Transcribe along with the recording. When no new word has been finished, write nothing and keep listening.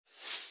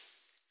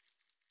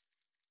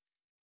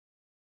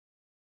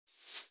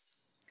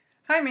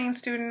Hi Maine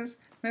students,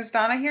 Ms.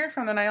 Donna here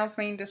from the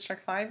Niles-Maine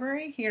District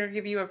Library, here to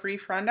give you a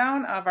brief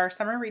rundown of our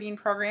summer reading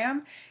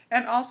program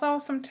and also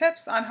some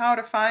tips on how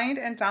to find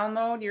and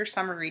download your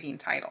summer reading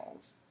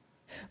titles.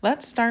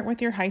 Let's start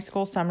with your high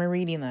school summer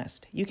reading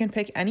list. You can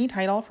pick any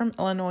title from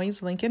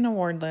Illinois' Lincoln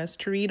Award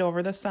list to read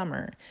over the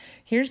summer.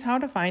 Here's how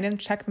to find and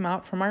check them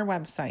out from our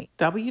website,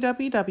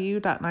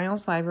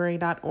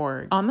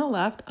 www.nileslibrary.org. On the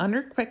left,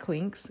 under Quick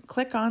Links,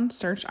 click on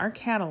Search Our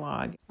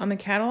Catalog. On the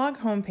catalog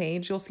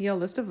homepage, you'll see a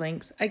list of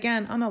links,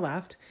 again on the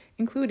left,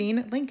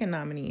 including Lincoln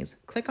nominees.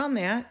 Click on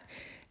that.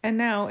 And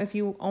now, if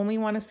you only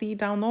want to see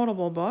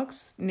downloadable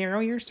books,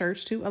 narrow your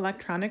search to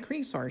electronic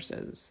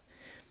resources.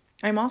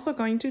 I'm also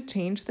going to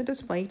change the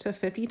display to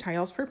 50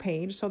 titles per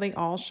page so they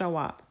all show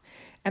up,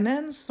 and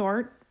then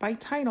sort by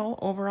title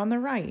over on the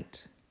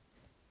right.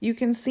 You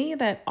can see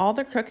that All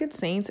the Crooked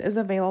Saints is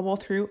available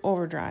through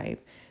Overdrive.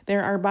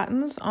 There are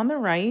buttons on the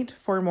right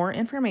for more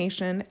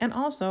information and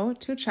also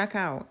to check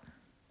out.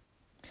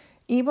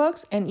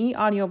 Ebooks and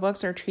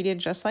e-audiobooks are treated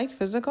just like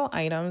physical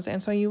items, and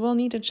so you will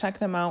need to check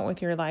them out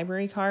with your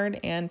library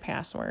card and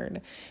password.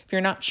 If you're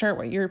not sure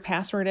what your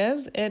password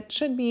is, it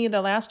should be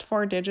the last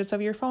 4 digits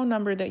of your phone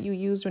number that you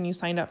used when you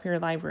signed up for your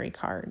library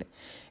card.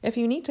 If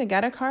you need to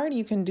get a card,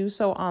 you can do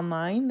so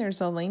online. There's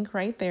a link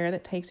right there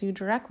that takes you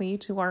directly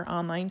to our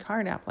online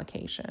card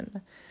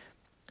application.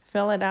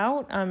 Fill it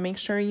out. Make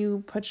sure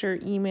you put your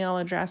email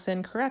address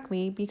in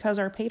correctly because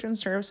our patron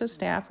services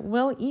staff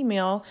will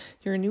email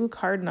your new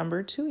card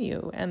number to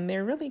you, and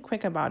they're really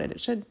quick about it.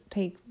 It should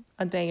take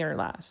a day or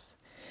less.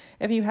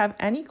 If you have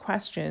any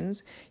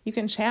questions, you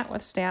can chat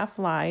with staff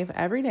live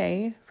every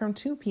day from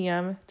 2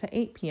 p.m. to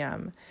 8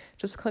 p.m.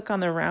 Just click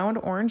on the round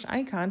orange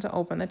icon to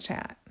open the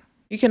chat.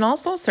 You can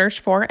also search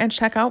for and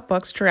check out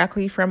books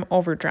directly from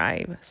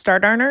Overdrive.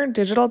 Start on our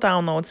digital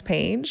downloads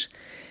page.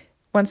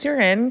 Once you're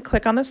in,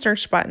 click on the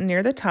search button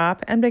near the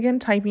top and begin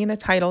typing the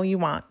title you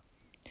want.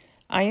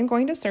 I am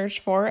going to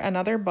search for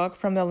another book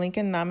from the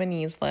Lincoln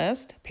nominees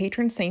list,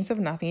 Patron Saints of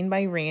Nothing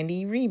by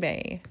Randy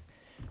Rebay.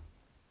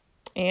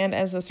 And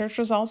as the search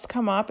results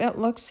come up, it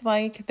looks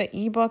like the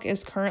ebook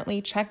is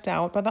currently checked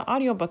out, but the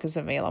audiobook is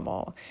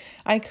available.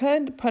 I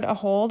could put a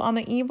hold on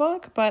the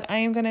ebook, but I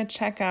am going to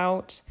check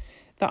out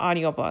the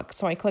audiobook.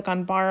 So I click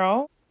on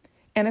Borrow,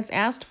 and it's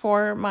asked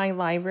for my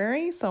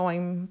library, so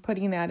I'm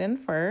putting that in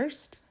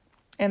first.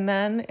 And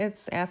then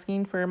it's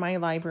asking for my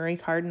library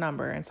card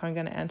number, and so I'm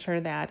going to enter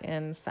that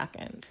in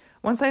second.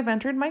 Once I've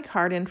entered my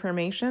card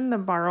information, the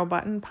borrow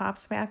button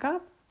pops back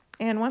up.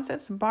 And once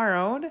it's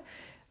borrowed,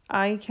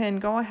 I can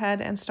go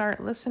ahead and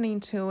start listening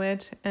to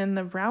it in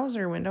the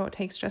browser window. It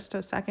takes just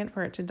a second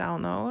for it to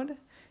download.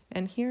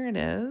 And here it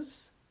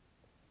is.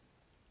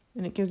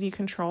 And it gives you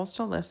controls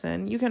to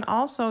listen. You can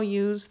also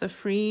use the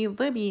free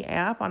Libby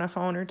app on a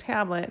phone or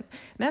tablet. And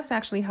that's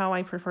actually how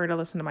I prefer to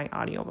listen to my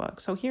audiobook.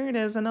 So here it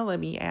is in the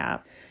Libby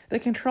app. The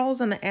controls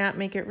in the app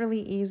make it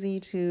really easy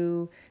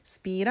to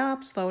speed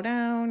up, slow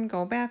down,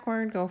 go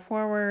backward, go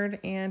forward,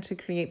 and to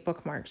create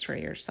bookmarks for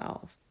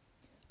yourself.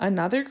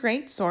 Another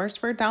great source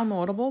for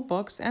downloadable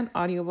books and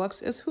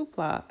audiobooks is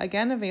Hoopla,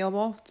 again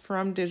available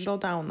from digital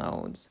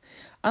downloads.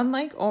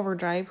 Unlike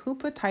Overdrive,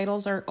 Hoopla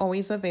titles are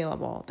always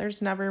available. There's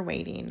never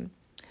waiting.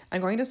 I'm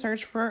going to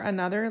search for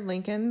another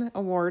Lincoln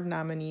Award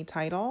nominee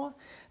title,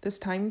 this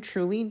time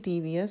Truly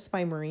Devious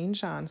by Maureen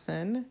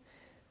Johnson.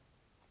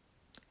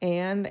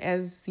 And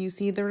as you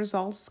see the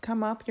results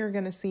come up, you're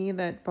going to see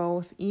that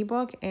both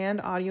ebook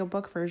and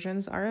audiobook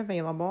versions are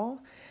available.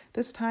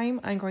 This time,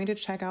 I'm going to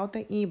check out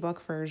the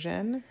ebook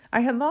version.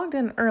 I had logged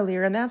in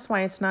earlier, and that's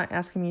why it's not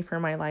asking me for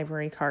my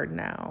library card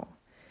now.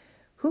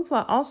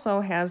 Hoopla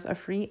also has a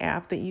free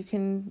app that you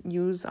can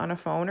use on a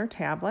phone or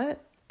tablet,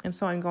 and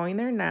so I'm going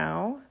there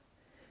now.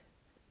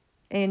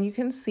 And you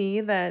can see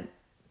that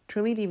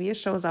Truly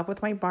Devious shows up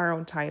with my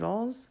borrowed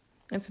titles.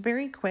 It's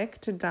very quick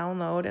to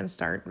download and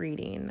start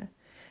reading.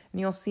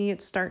 And you'll see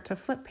it start to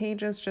flip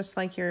pages just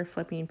like you're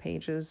flipping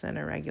pages in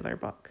a regular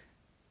book.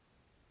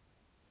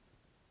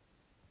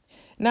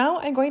 Now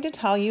I'm going to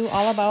tell you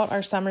all about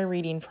our summer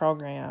reading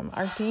program.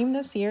 Our theme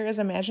this year is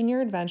Imagine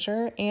Your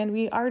Adventure, and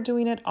we are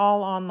doing it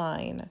all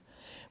online.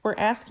 We're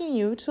asking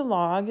you to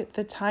log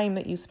the time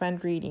that you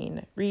spend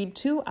reading. Read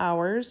 2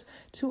 hours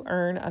to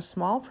earn a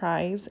small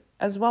prize,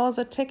 as well as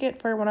a ticket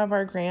for one of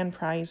our grand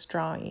prize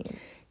drawings.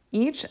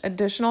 Each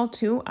additional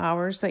 2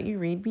 hours that you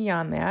read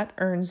beyond that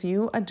earns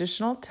you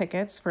additional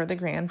tickets for the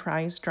grand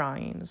prize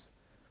drawings.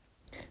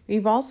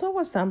 We've also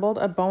assembled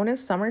a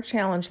bonus summer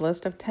challenge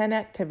list of 10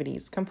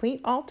 activities.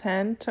 Complete all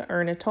 10 to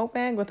earn a tote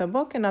bag with a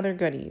book and other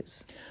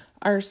goodies.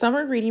 Our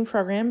summer reading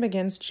program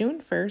begins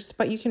June 1st,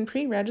 but you can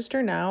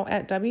pre-register now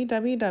at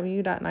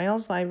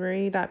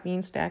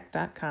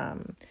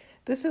www.nileslibrary.beanstack.com.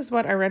 This is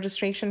what our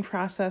registration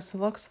process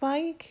looks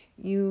like.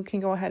 You can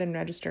go ahead and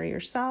register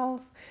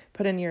yourself,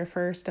 put in your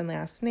first and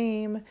last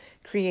name,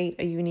 create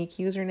a unique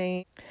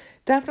username.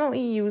 Definitely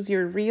use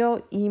your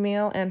real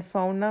email and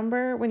phone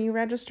number when you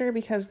register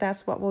because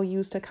that's what we'll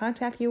use to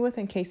contact you with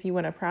in case you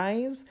win a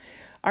prize.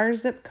 Our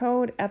zip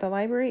code at the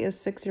library is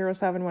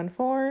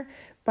 60714,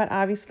 but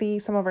obviously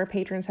some of our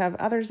patrons have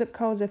other zip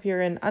codes if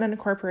you're in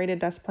unincorporated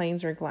Des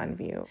Plaines or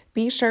Glenview.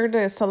 Be sure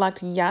to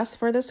select yes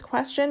for this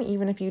question,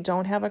 even if you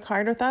don't have a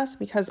card with us,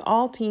 because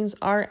all teams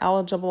are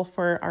eligible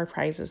for our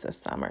prizes this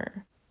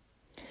summer.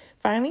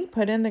 Finally,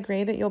 put in the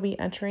grade that you'll be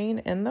entering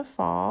in the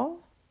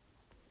fall.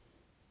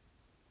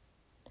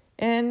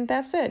 And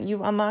that's it.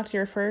 You've unlocked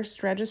your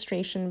first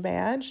registration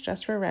badge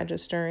just for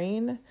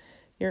registering.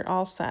 You're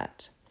all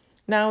set.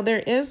 Now, there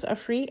is a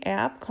free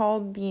app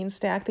called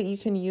Beanstack that you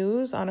can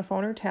use on a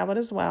phone or tablet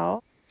as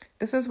well.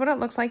 This is what it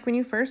looks like when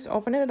you first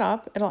open it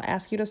up. It'll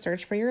ask you to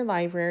search for your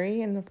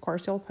library, and of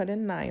course, you'll put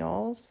in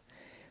Niles.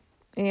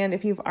 And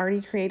if you've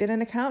already created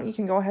an account, you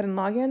can go ahead and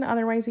log in.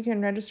 Otherwise, you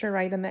can register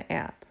right in the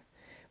app.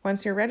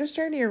 Once you're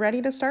registered, you're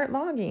ready to start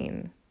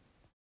logging.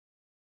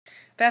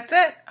 That's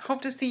it.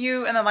 Hope to see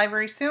you in the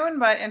library soon,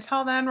 but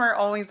until then, we're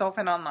always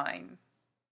open online.